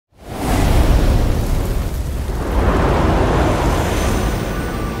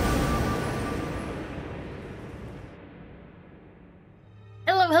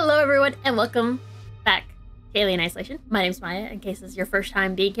and welcome back to Alien Isolation. My name's Maya, in case this is your first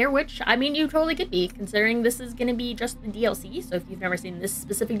time being here, which, I mean, you totally could be, considering this is going to be just the DLC, so if you've never seen this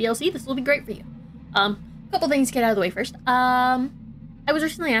specific DLC, this will be great for you. A couple things to get out of the way first. I was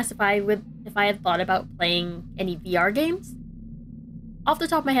recently asked if I had thought about playing any VR games. Off the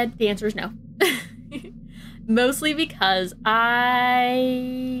top of my head, the answer is no. Mostly because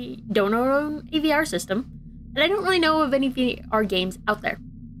I don't own a VR system, and I don't really know of any VR games out there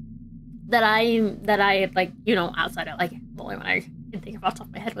that I like, you know, outside of, like, the only one I can think of off the top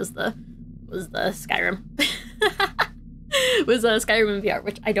of my head was the Skyrim. was Skyrim in VR,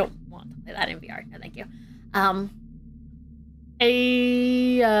 which I don't want to play that in VR. No, thank you.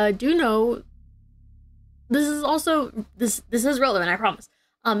 I do know this is also this is relevant, I promise.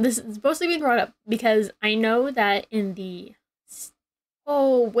 This is supposed to be brought up because I know that in the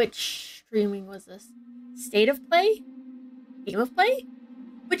which streaming was this? State of Play? Game of Play?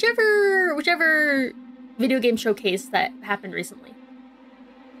 Whichever video game showcase that happened recently.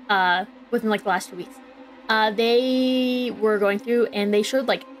 Within like the last 2 weeks. They were going through and they showed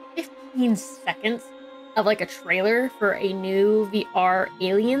like 15 seconds of like a trailer for a new VR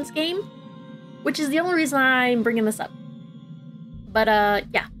Aliens game, which is the only reason I'm bringing this up. But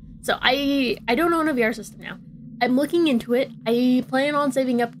yeah. So I don't own a VR system now. I'm looking into it. I plan on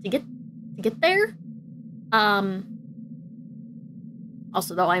saving up to get there.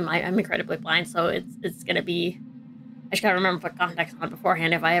 Also, though, I'm incredibly blind, so it's gonna be. I just gotta remember to put contacts on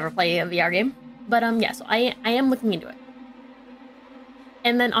beforehand if I ever play a VR game. But yeah, so I am looking into it.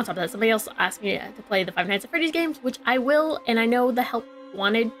 And then on top of that, somebody else asked me to play the Five Nights at Freddy's games, which I will. And I know the Help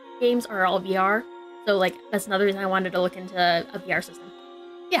Wanted games are all VR, so like that's another reason I wanted to look into a VR system.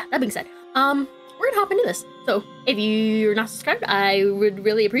 Yeah, that being said, we're gonna hop into this. So if you're not subscribed, I would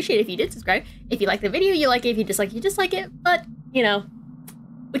really appreciate it if you did subscribe. If you like the video, you like it. If you dislike, you dislike it. But you know,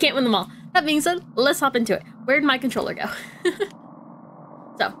 we can't win them all. That being said, let's hop into it. Where'd my controller go?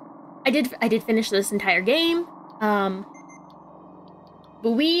 So I did finish this entire game. But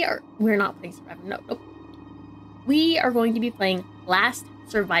we're not playing Survivor. Nope. We are going to be playing Last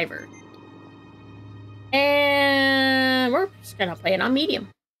Survivor. And we're just gonna play it on medium.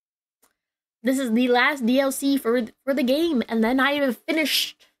 This is the last DLC for the game, and then I have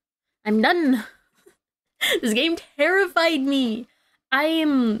finished. I'm done. This game terrified me. I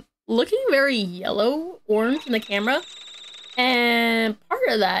am looking very yellow-orange in the camera, and part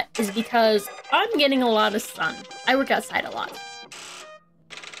of that is because I'm getting a lot of sun. I work outside a lot.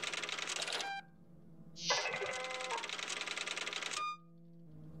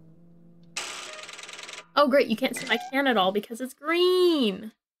 Oh great, you can't see my can at all because it's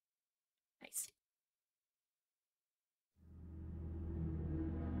green. Nice.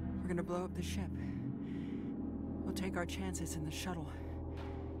 We're gonna blow up the ship. We'll take our chances in the shuttle.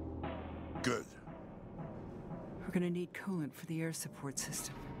 Good. We're gonna need coolant for the air support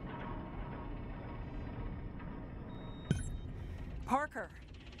system. Parker!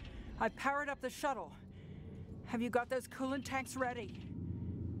 I've powered up the shuttle. Have you got those coolant tanks ready?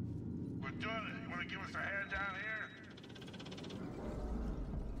 We're doing it. You want to give us a hand down here?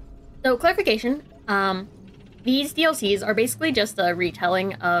 So clarification, these DLCs are basically just a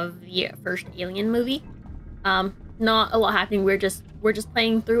retelling of the first Alien movie. Not a lot happening. We're just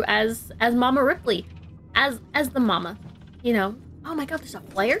playing through as Mama Ripley, as the mama, you know. Oh my God, there's a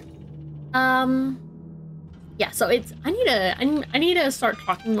flare. Yeah. So it's I need to start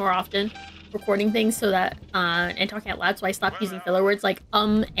talking more often, recording things so that and talking out loud. So I stop using filler words like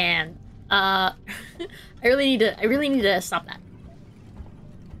and I really need to stop that.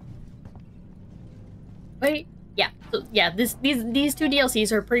 Wait. Yeah. So yeah, these two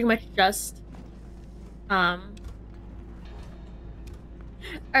DLCs are pretty much just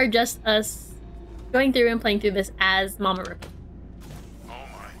are just us going through and playing through this as Mama Ripley. Oh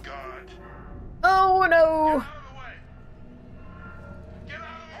my God. Oh no! Get out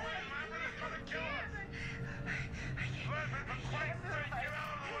of the way! Labyrinth is gonna kill us! Labyrinth, for Christ's sake, get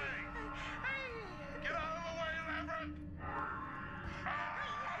out of the way! Get out of the way, Labyrinth!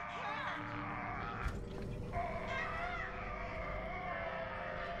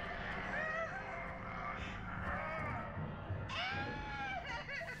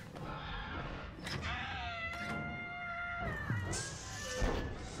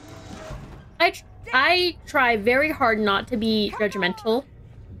 I try very hard not to be judgmental,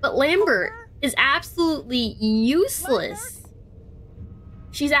 but Lambert is absolutely useless.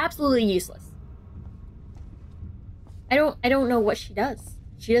 She's absolutely useless. I don't know what she does.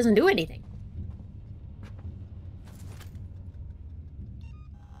 She doesn't do anything.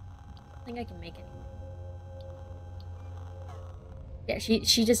 I think I can make it. Yeah,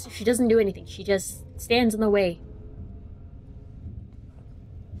 she doesn't do anything. She just stands in the way.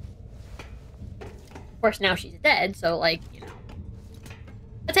 Of course, now she's dead, so like, you know,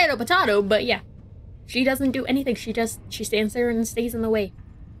 potato potato. But yeah, she doesn't do anything. She stands there and stays in the way.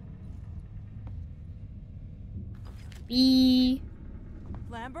 B.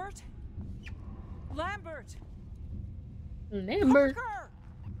 Lambert? Lambert! Lambert. Parker!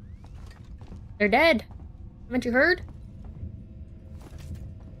 They're dead. Haven't you heard?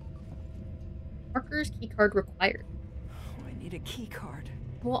 Parker's keycard required. Oh, I need a key card.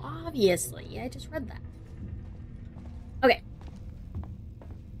 Well, obviously. I just read that. Okay.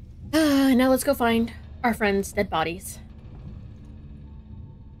 Now let's go find our friends' dead bodies.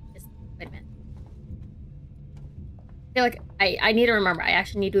 Wait a minute. I feel like I need to remember. I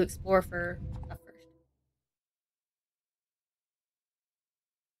actually need to explore for stuff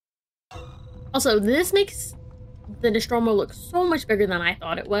first. Also, this makes the Nostromo look so much bigger than I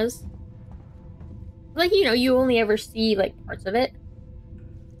thought it was. Like, you know, you only ever see, like, parts of it.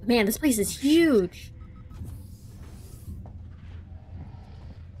 Man, this place is huge.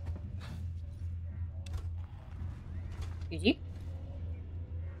 Excuse you?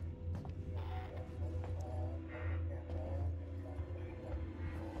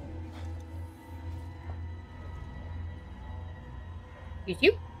 Excuse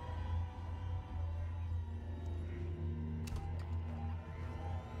you?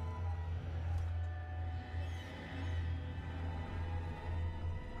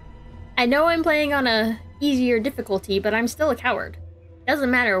 I know I'm playing on a easier difficulty, but I'm still a coward. Doesn't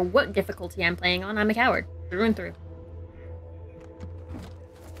matter what difficulty I'm playing on, I'm a coward. Through and through.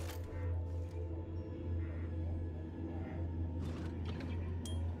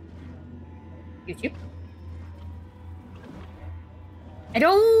 YouTube. I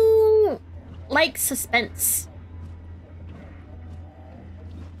don't like suspense.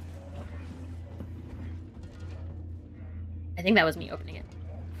 I think that was me opening it.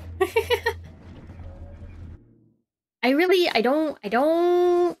 I don't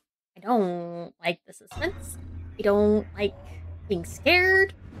like the suspense. I don't like being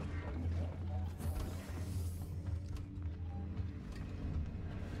scared.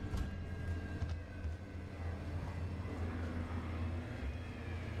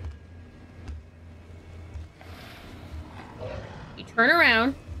 You turn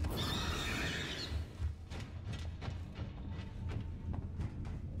around.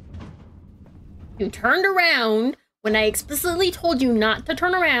 You turned around when I explicitly told you not to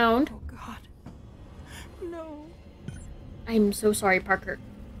turn around. Oh, God. No. I'm so sorry, Parker.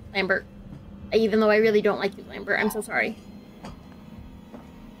 Lambert. Even though I really don't like you, Lambert. I'm so sorry.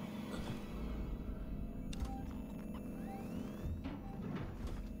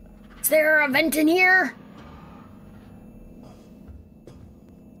 Is there a vent in here?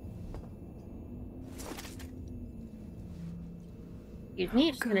 Excuse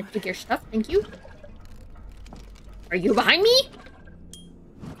me, just gonna take your stuff, thank you. Are you behind me?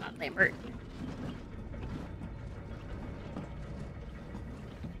 God, Lambert.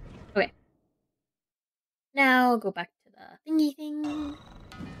 Okay. Now go back to the thingy thing.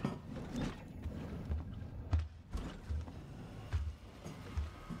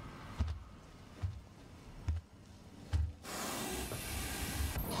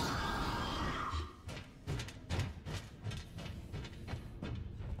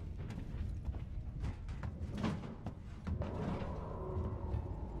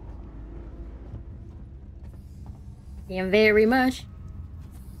 I am very much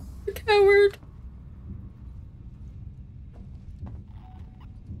a coward.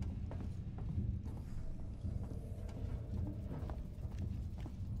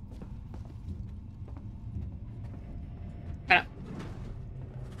 Shut up.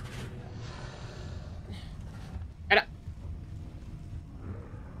 Shut up.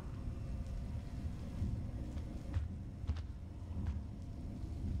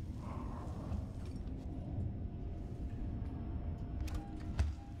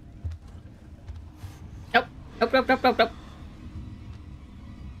 Nope. Nope, nope, nope, nope, nope.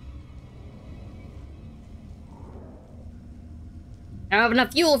 I don't have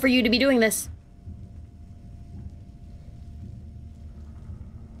enough fuel for you to be doing this.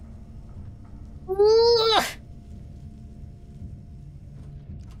 Ugh.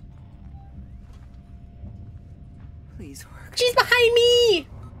 Please work. She's behind me!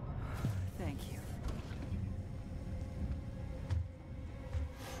 Thank you.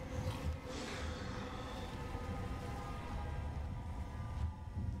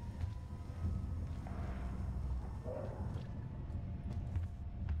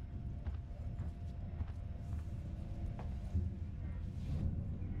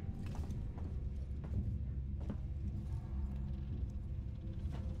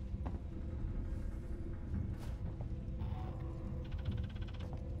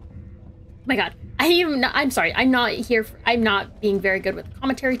 my god. I'm sorry. I'm not here. I'm not being very good with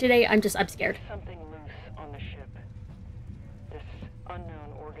commentary today. I'm scared. Something loose on the ship. This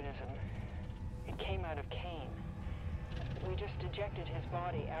unknown organism. It came out of Kane. We just ejected his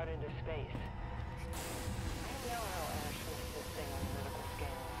body out into space. I don't know how Ash missed this thing on medical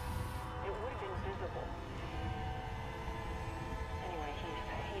scales. It would have been visible. Anyway,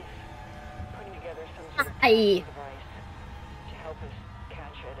 he's putting together some sort of device to help us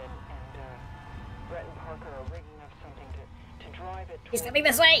catch it, and Brett and Parker are rigging up something to drive it towards. He's coming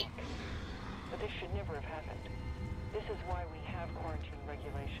this way! But this should never have happened. This is why we have quarantine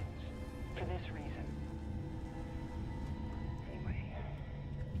regulations. For this reason. Anyway,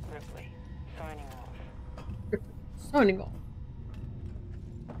 Ripley, signing off. Signing off.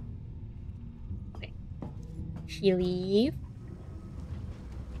 Okay. She leave.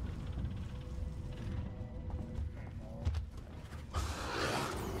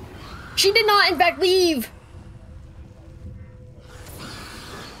 She did not, in fact, leave!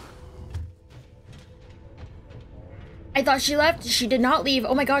 I thought she left. She did not leave.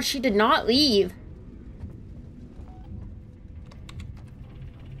 Oh my god, she did not leave.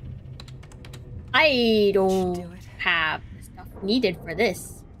 I don't have the stuff needed for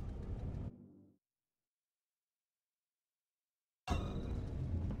this.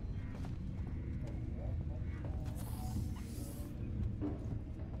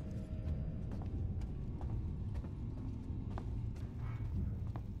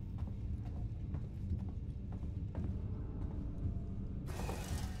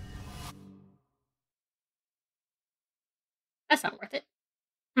 That's not worth it.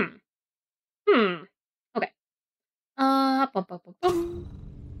 Okay. Bum, bum, bum, bum.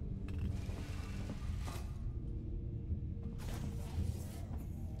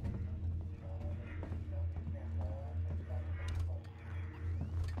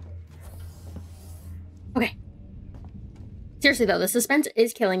 Okay. Seriously though, the suspense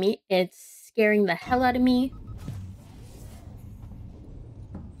is killing me. It's scaring the hell out of me.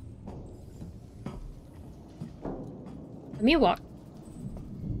 Let me walk.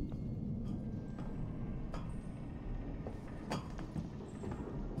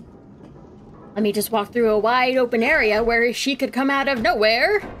 Let me just walk through a wide open area where she could come out of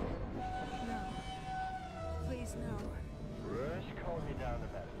nowhere. No. Please, no. Rush, calm me down a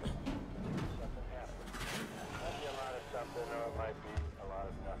minute. Something happened. Might be a lot of something, or it might be a lot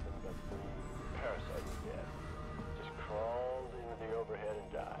of nothing, but the parasite is dead. Just crawled into the overhead and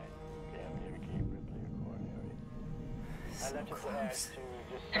died. Damn near gave Ripley a coronary. I left it to Ash to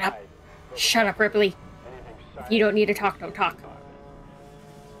Shut up. decide. Shut up, Ripley. If you don't need to talk, don't talk. At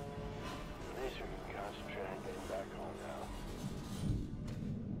least we can concentrate on getting back home now.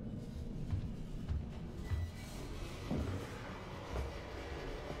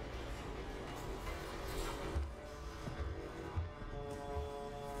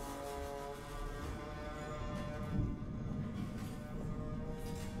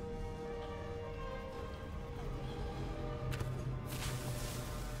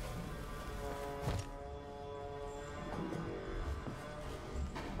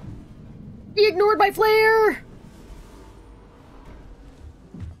 He ignored my flare!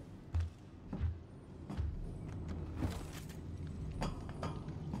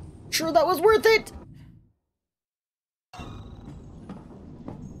 Sure, that was worth it! I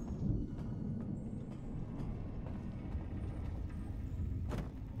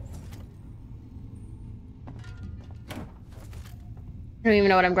don't even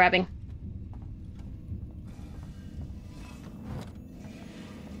know what I'm grabbing.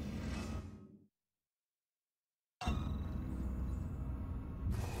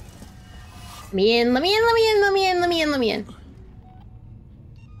 Let me in, let me in, let me in, let me in, let me in, let me in.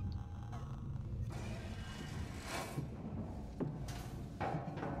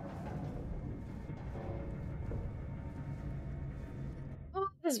 Oh,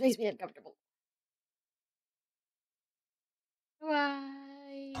 this makes me uncomfortable.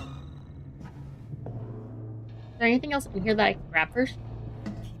 Why? Is there anything else in here that I can grab first?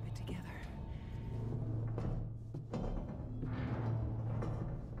 Keep it together.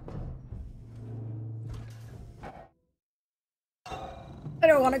 I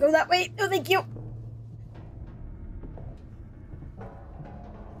don't want to go that way. No, thank you.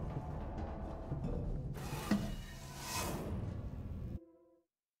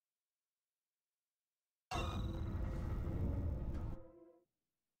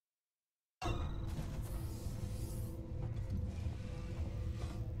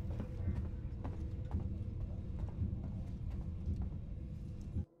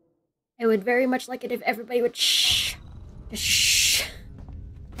 I would very much like it if everybody would shh. Just shh.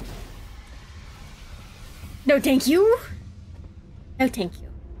 No, thank you. No, thank you.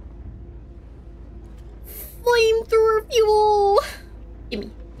 Flamethrower fuel. Gimme,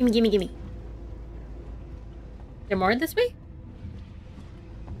 gimme, gimme, gimme. Is there more this way?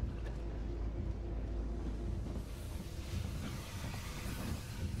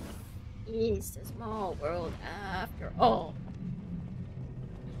 It's a small world after all.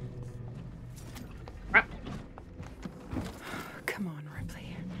 Crap. Come on,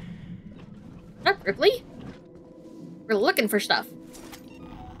 Ripley. What up, Ripley? We're looking for stuff.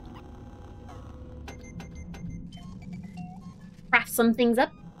 Craft some things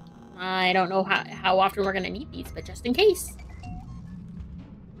up. I don't know how often we're gonna need these, but just in case.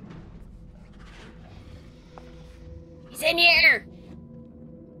 He's in here!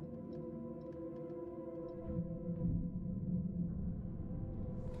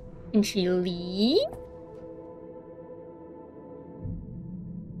 Can she leave?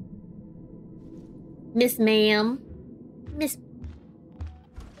 Miss Ma'am. Miss...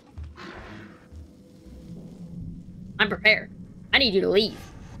 I'm prepared. I need you to leave.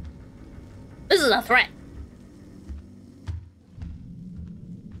 This is a threat.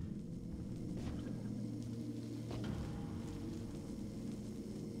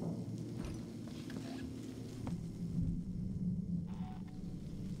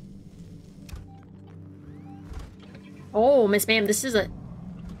 Oh, Miss Ma'am, this is a...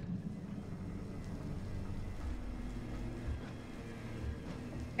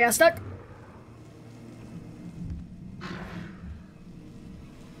 I got stuck.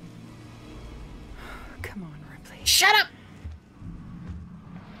 Come on, Ripley. Shut up!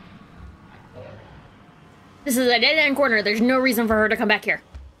 This is a dead-end corner. There's no reason for her to come back here.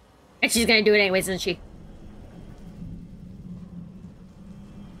 And she's gonna do it anyways, isn't she?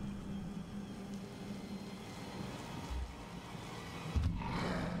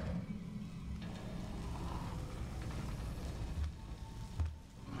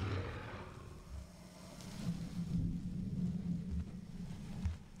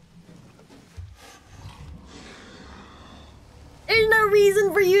 There's no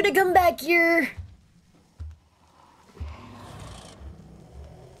reason for you to come back here.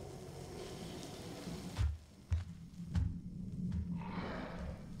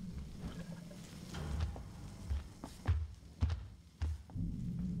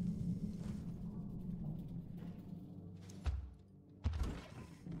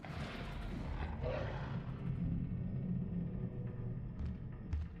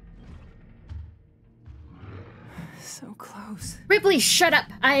 So close. Ripley, shut up.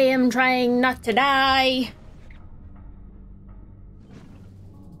 I am trying not to die.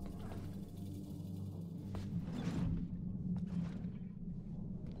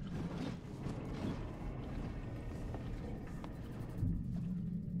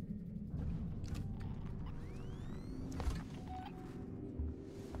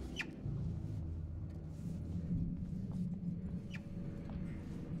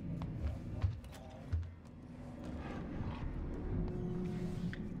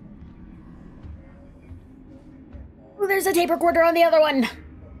 Oh, there's a tape recorder on the other one.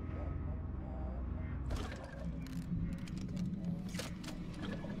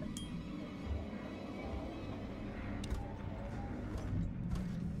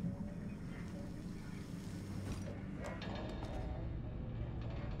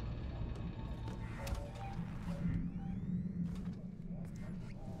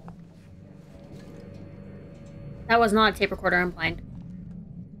 That was not a tape recorder, I'm blind.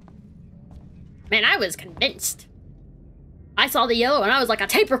 Man, I was convinced. I saw the yellow and I was like, a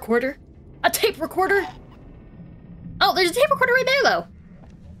tape recorder? A tape recorder? Oh, there's a tape recorder right there, though.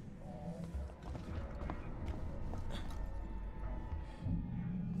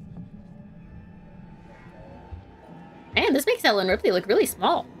 Man, this makes Ellen Ripley look really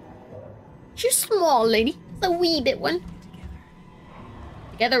small. She's small, lady. It's a wee bit one.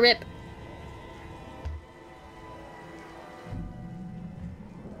 Together, Rip.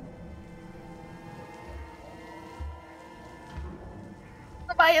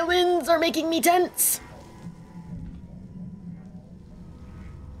 The violins are making me tense.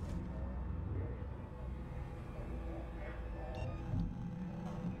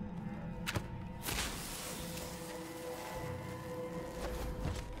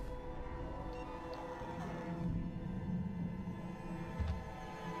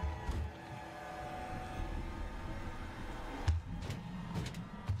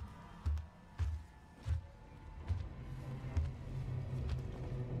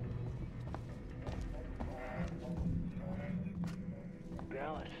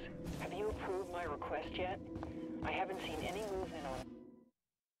 Dallas, have you approved my request yet? I haven't seen any movement on...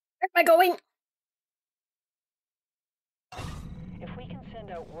 Where am I going?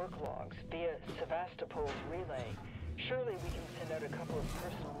 work logs via Sevastopol's relay. Surely we can send out a couple of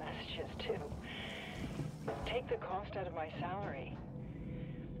personal messages, too. Take the cost out of my salary.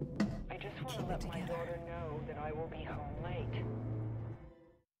 I just want to let my daughter know that I will be home late.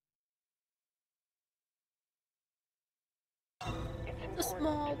 It's important. The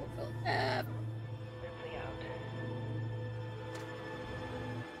small world. Ripley out.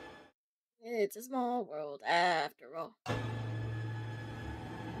 It's a small world after all.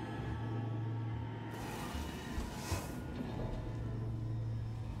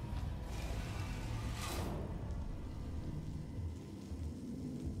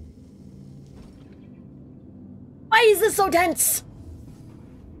 Why is this so tense?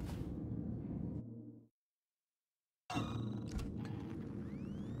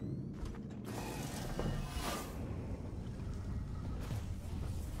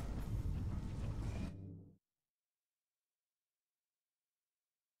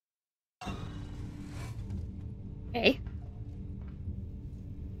 Okay.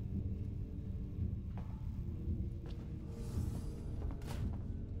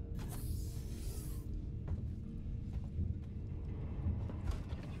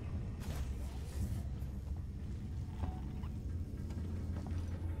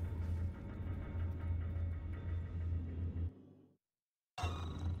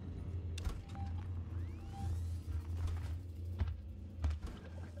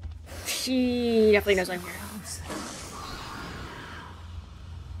 She definitely knows I'm here.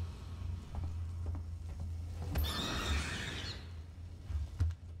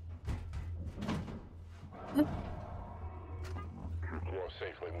 More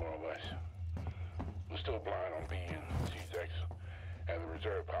safely, more or less. We're still blind on B and C6, and the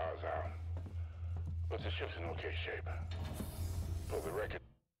reserve power's out. But the ship's in okay shape. For the record,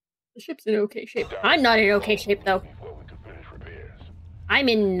 The ship's in okay shape. I'm not in okay shape, though. before we could finish repairs. I'm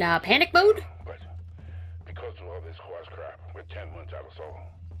in panic mode? But because of all this horse crap, we're 10 months out of Sol.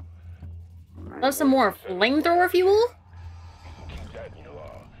 Love some more flamethrower fuel? You can keep that in your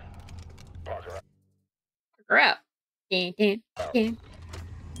log. Parker out. Crap. Okay.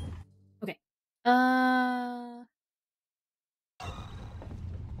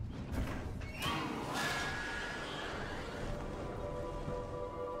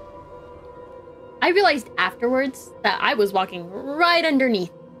 I realized afterwards that I was walking right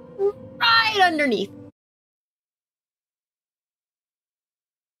underneath. Right underneath.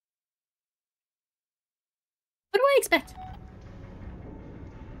 What do I expect?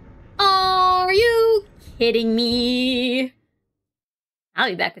 Are you kidding me? I'll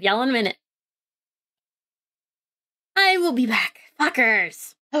be back with y'all in a minute. I will be back.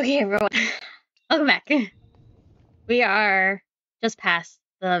 Fuckers. Okay, everyone. Welcome back. We are just past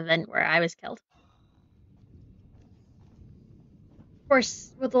the event where I was killed. Of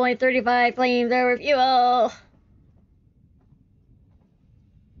course, with only 35 flamethrower fuel.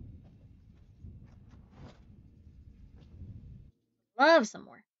 Love some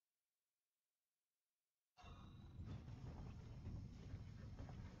more.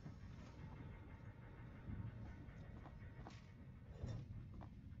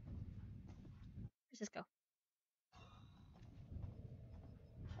 Where's this go?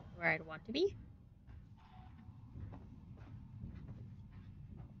 Where I'd want to be?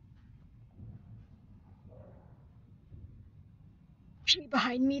 She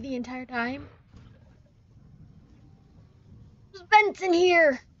behind me the entire time? There's vents in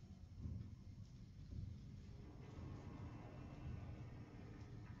here!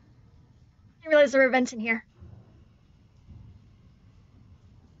 I realized there were vents in here.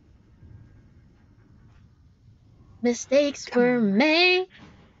 Mistakes were made.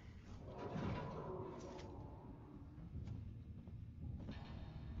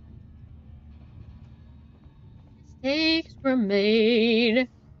 Mistakes were made.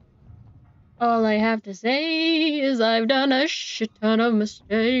 All I have to say is I've done a shit ton of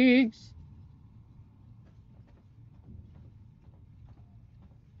mistakes.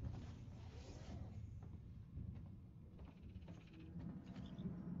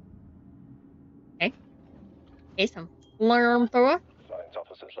 Okay. Okay, some flamethrower. Science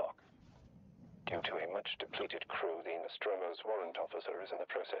officer's log. Due to a much depleted crew, the Nostromo's warrant officer is in the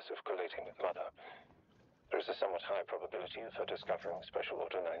process of collating with Mother. There is a somewhat high probability of her discovering Special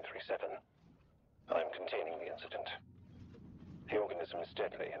Order 937. I'm containing the incident. The organism is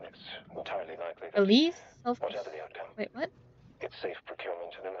deadly, and it's entirely likely that, Release? whatever the outcome, Wait, what? its safe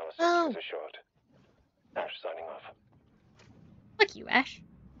procurement and analysis Oh. is assured. Ash signing off. Fuck you, Ash.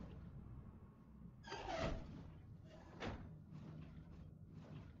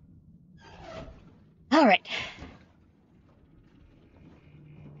 Alright.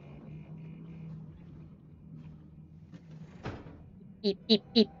 beep,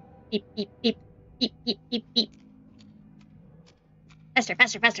 beep, beep, beep, beep, beep, beep, beep, beep. Faster,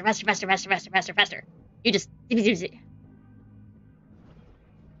 faster, faster, faster, faster, faster, faster, faster, faster. You just... Can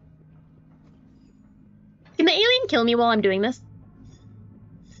the alien kill me while I'm doing this?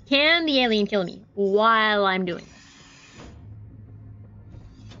 Can the alien kill me while I'm doing this?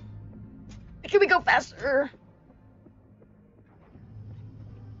 Can we go faster?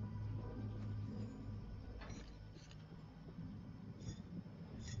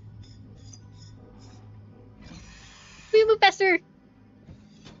 Can we move faster?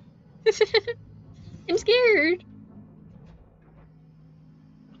 I'm scared.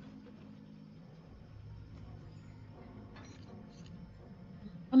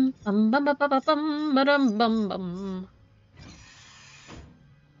 Bum bum bum bum bum bum bum bum bum.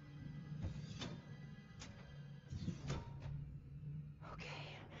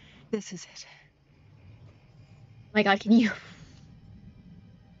 Okay, this is it. My God, can you?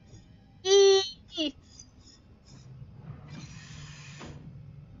 Did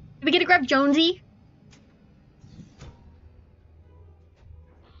we get to grab Jonesy?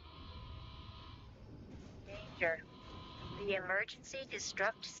 Danger. The emergency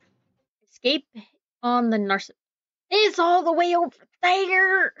destruct Escape on the Narcissus. It's all the way over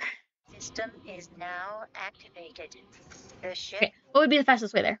there. system is now activated. The ship Okay, what would be the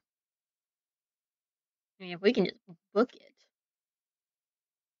fastest way there? I mean, if we can just book it.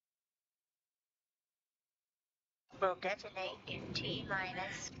 will detonate in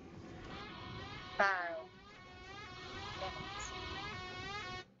T-minus 5 minutes.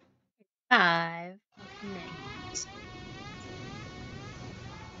 5 minutes.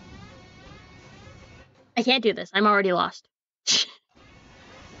 I can't do this. I'm already lost.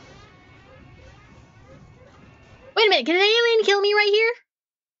 Wait a minute. Can an alien kill me right here?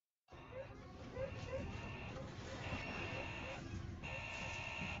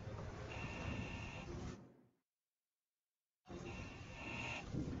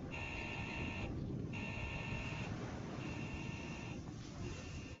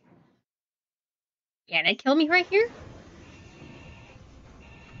 Can it kill me right here?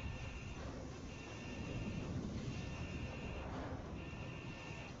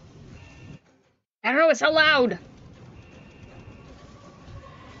 I don't know. It's so loud.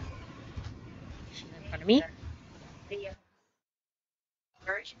 She's in front of me. The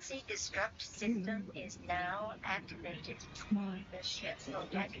emergency destruct system is now activated. The ship will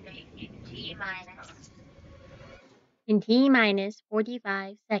detonate in T-minus In T-minus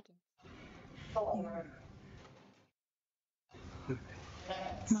 45 seconds. 4 minutes.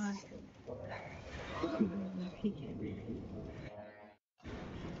 My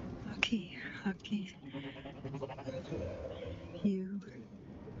lucky, lucky. You.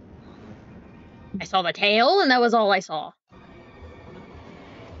 I saw the tail, and that was all I saw.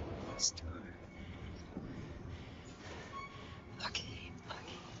 Star. Lucky,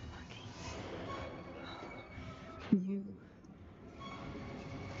 lucky, lucky. You.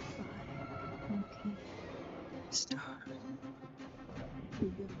 Lucky. Star.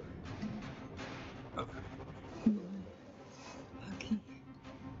 You. Lucky.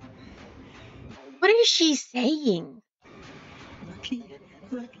 What is she saying? Lucky.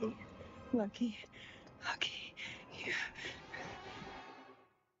 Lucky. Lucky. Lucky. You.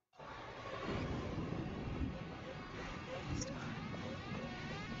 Star.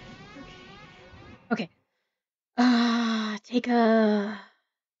 Okay. Take a...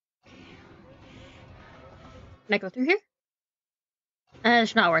 Can I go through here?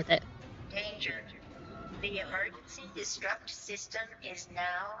 It's not worth it. Danger. The emergency destruct system is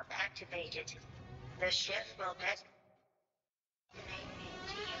now activated. The ship will detonate in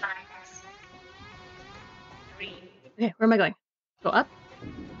T-minus 3. Okay, where am I going? Go up?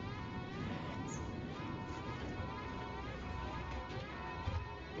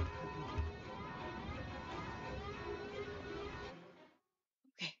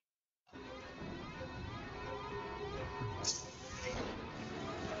 Okay.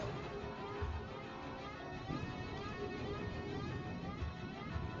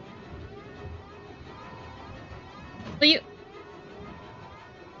 So you...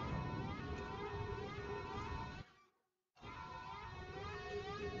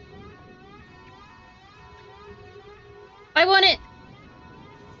 I want it!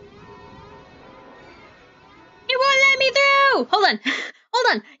 It won't let me through! Hold on. Hold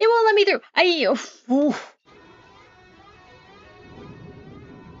on. It won't let me through. Ooh.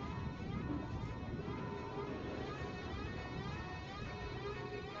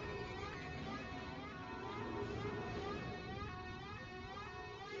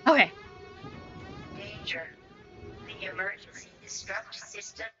 Okay. Danger. The emergency self-destruct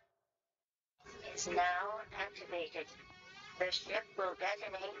system is now activated. The ship will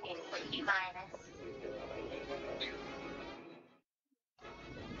detonate in T-minus 2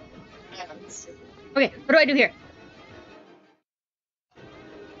 minutes. Okay, what do I do here?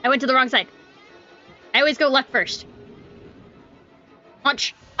 I went to the wrong side. I always go left first.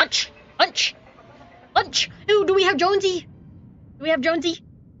 Punch! Punch! Punch! Punch! Ooh, do we have Jonesy? Do we have Jonesy?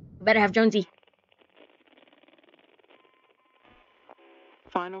 We better have Jonesy.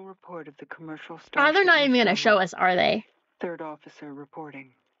 Final report of the commercial starship. They're not even gonna show Nostromo. us, are they? Third officer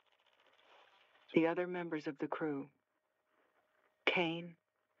reporting. The other members of the crew, Kane,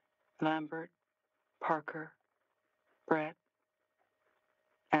 Lambert, Parker, Brett,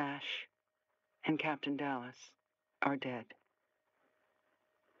 Ash, and Captain Dallas, are dead.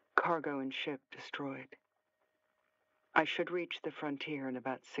 Cargo and ship destroyed. I should reach the frontier in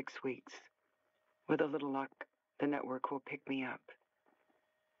about 6 weeks. With a little luck, the network will pick me up.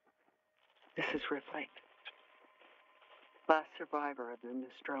 This is Ripley, last survivor of the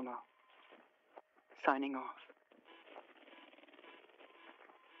Nostromo. Signing off.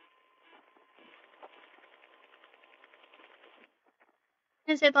 I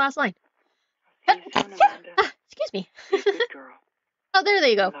didn't say the last line. See you soon, Amanda. Excuse me. Be a good girl. Oh, there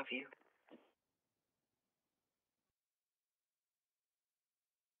you I go. love you.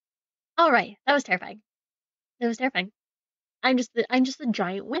 All right, that was terrifying. That was terrifying. I'm just a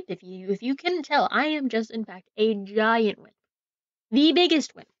giant wimp. If you couldn't tell, I am just in fact a giant wimp, the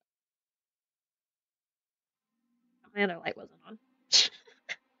biggest wimp. My other light wasn't on.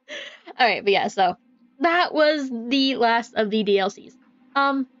 All right, but yeah, so that was the last of the DLCs.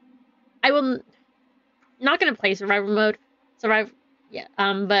 I will not gonna play survival mode. Yeah.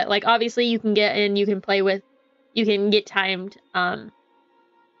 But like obviously you can get in, you can play with, you can get timed,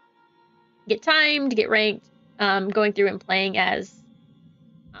 get ranked, going through and playing as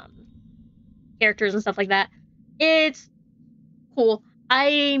characters and stuff like that. It's cool.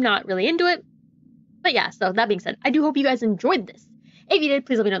 I'm not really into it. But yeah, so that being said, I do hope you guys enjoyed this. If you did,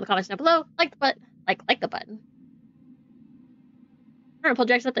 please let me know in the comments down below. Like the button. Like the button. I'm gonna pull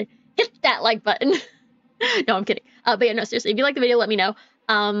Jackson up there. Hit that like button. No, I'm kidding. But yeah, no, seriously, if you like the video, let me know.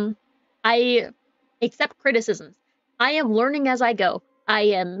 I accept criticisms. I am learning as I go. I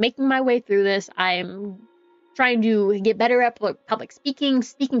am making my way through this. I'm trying to get better at public speaking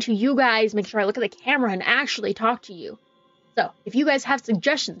to you guys, make sure I look at the camera and actually talk to you. So if you guys have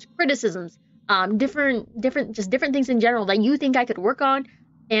suggestions, criticisms, different things in general that you think I could work on,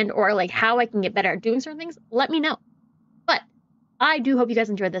 and or like how I can get better at doing certain things, let me know. But I do hope you guys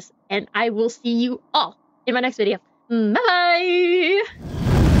enjoyed this, and I will see you all in my next video. Bye bye.